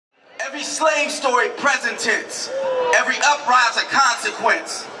Every slave story, present tense. Every uprise, a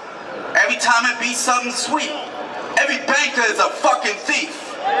consequence. Every time it be something sweet. Every banker is a fucking thief.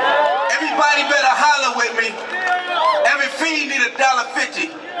 Everybody better holler with me. Every fee need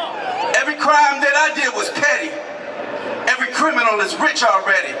 $1.50. Every crime that I did was petty. Every criminal is rich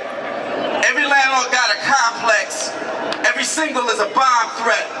already. Every landlord got a complex. Every single is a bomb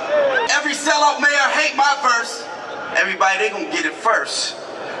threat. Every sellout mayor hate my verse. Everybody, they gonna get it first.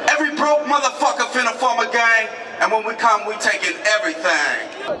 Every broke motherfucker finna form a gang, and when we come, we taking everything.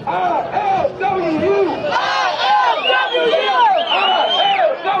 ILWU! ILWU!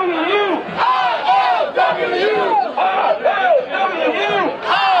 ILWU! ILWU! ILWU!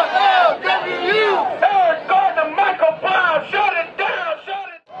 ILWU! Eric Gardner, Michael Brown, shut it down, shut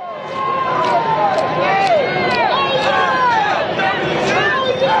it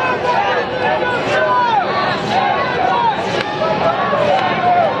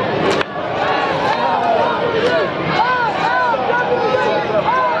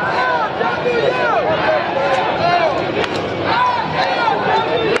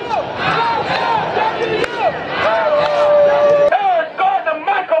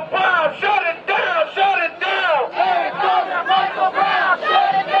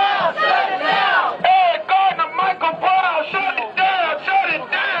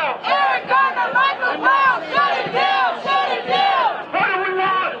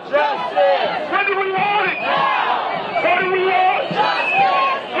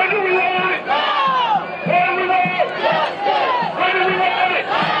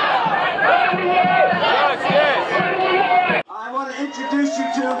introduce you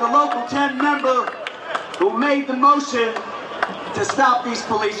to the local 10 member who made the motion to stop these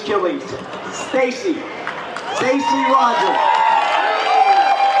police killings. Stacy Rogers.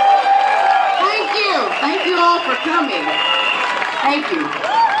 Thank you all for coming. Thank you.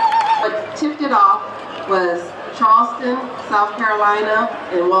 What tipped it off was Charleston, South Carolina,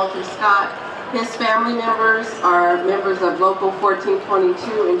 and Walter Scott. His family members are members of Local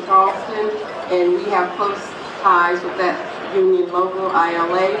 1422 in Charleston, and we have close ties with that union local,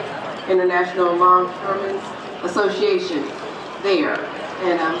 ILA, International Longshoremen's Association, there.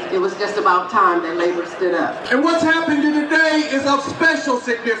 And it was just about time that labor stood up. And what's happened today is of special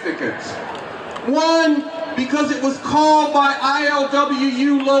significance. One, because it was called by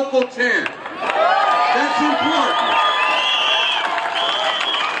ILWU Local 10. That's important.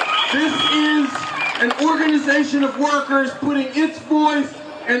 This is an organization of workers putting its voice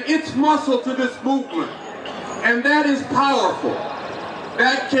and its muscle to this movement. And that is powerful.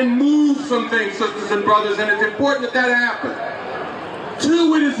 That can move some things, sisters and brothers, and it's important that that happen.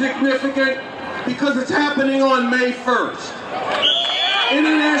 Two, it is significant because it's happening on May 1st,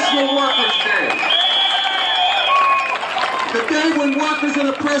 International Workers' Day. The day when workers and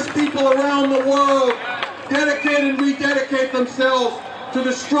oppressed people around the world dedicate and rededicate themselves to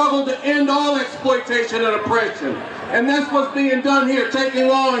the struggle to end all exploitation and oppression. And that's what's being done here, taking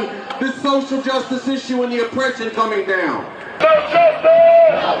on this social justice issue and the oppression coming down. No justice!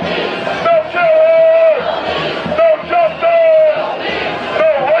 No killers! No justice! No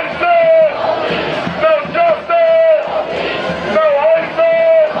racist! No justice! No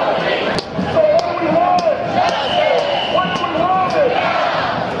racist! So what do we want? What do we want?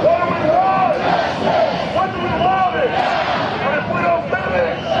 What do we want? What do we want? And if we don't get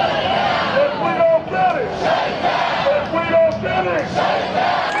it, if we don't get it, if we don't get it.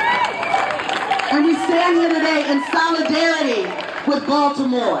 And we stand here today in solidarity with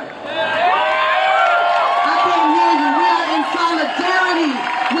Baltimore. I can't hear you. We are in solidarity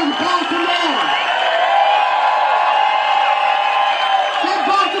with Baltimore. Let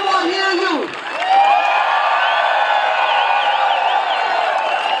Baltimore hear you.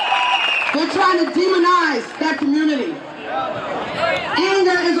 They're trying to demonize that community.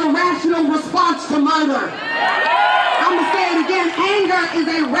 Anger is a rational response to murder. I'm going to say it again. Anger is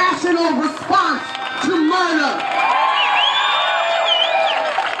a rational response to murder.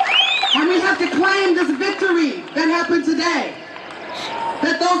 And we have to claim this victory that happened today.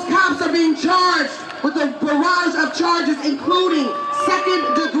 That those cops are being charged with a barrage of charges, including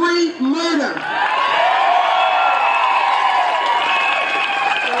second-degree murder.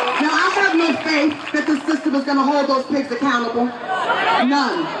 Now, I have no faith that the system is going to hold those pigs accountable.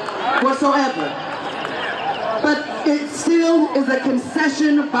 None whatsoever. But it still is a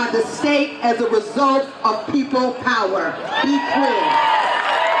concession by the state as a result of people power. Be clear.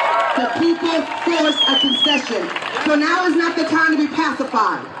 The people forced a concession. So now is not the time to be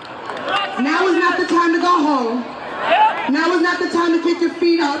pacified. Now is not the time to go home. Now is not the time to kick your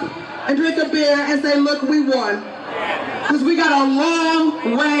feet up and drink a beer and say, look, we won. because we got a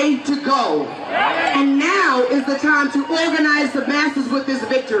long way to go. And now is the time to organize the masses with this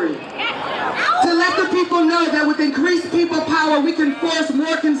victory. To let the people know that with increased people power, we can force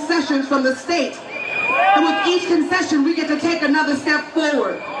more concessions from the state. And with each concession, we get to take another step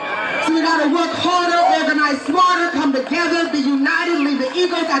forward. So we gotta work harder, organize smarter, come together, be united, leave the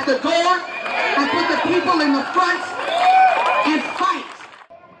egos at the door, and put the people in the front